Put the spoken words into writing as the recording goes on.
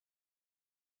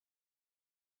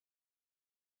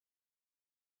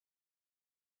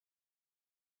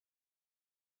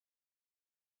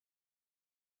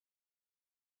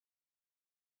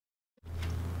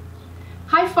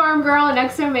Hi Farm Girl and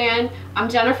Exo Man, I'm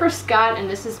Jennifer Scott and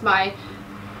this is my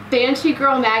Banshee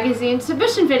Girl Magazine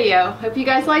submission video. Hope you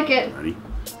guys like it. Ready?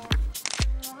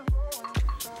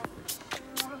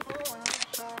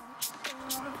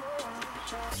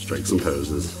 Strike some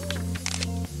poses.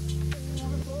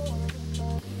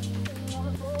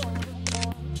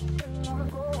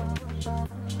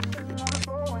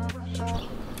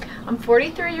 I'm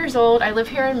 43 years old. I live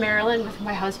here in Maryland with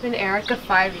my husband Eric of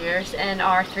 5 years and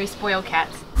our 3 spoiled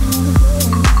cats.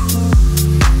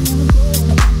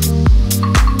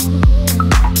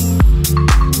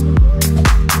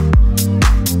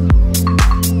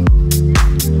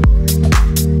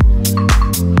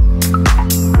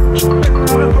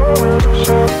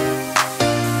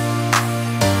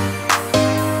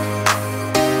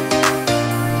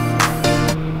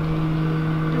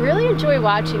 I enjoy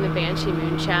watching the Banshee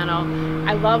Moon channel.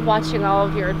 I love watching all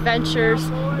of your adventures.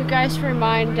 You guys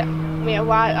remind me a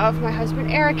lot of my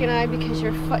husband Eric and I because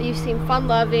you seem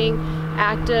fun-loving,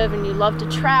 active, and you love to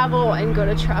travel and go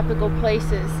to tropical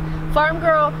places. Farm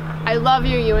Girl, I love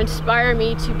you. You inspire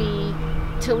me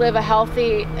to live a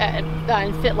healthy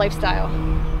and fit lifestyle.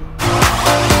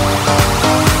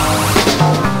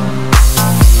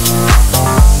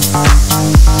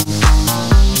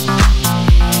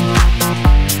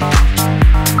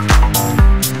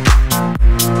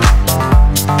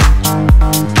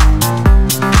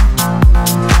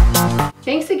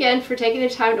 Thanks again for taking the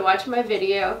time to watch my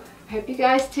video. I hope you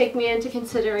guys take me into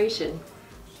consideration.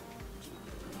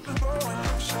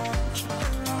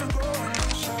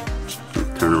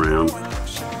 Turn around.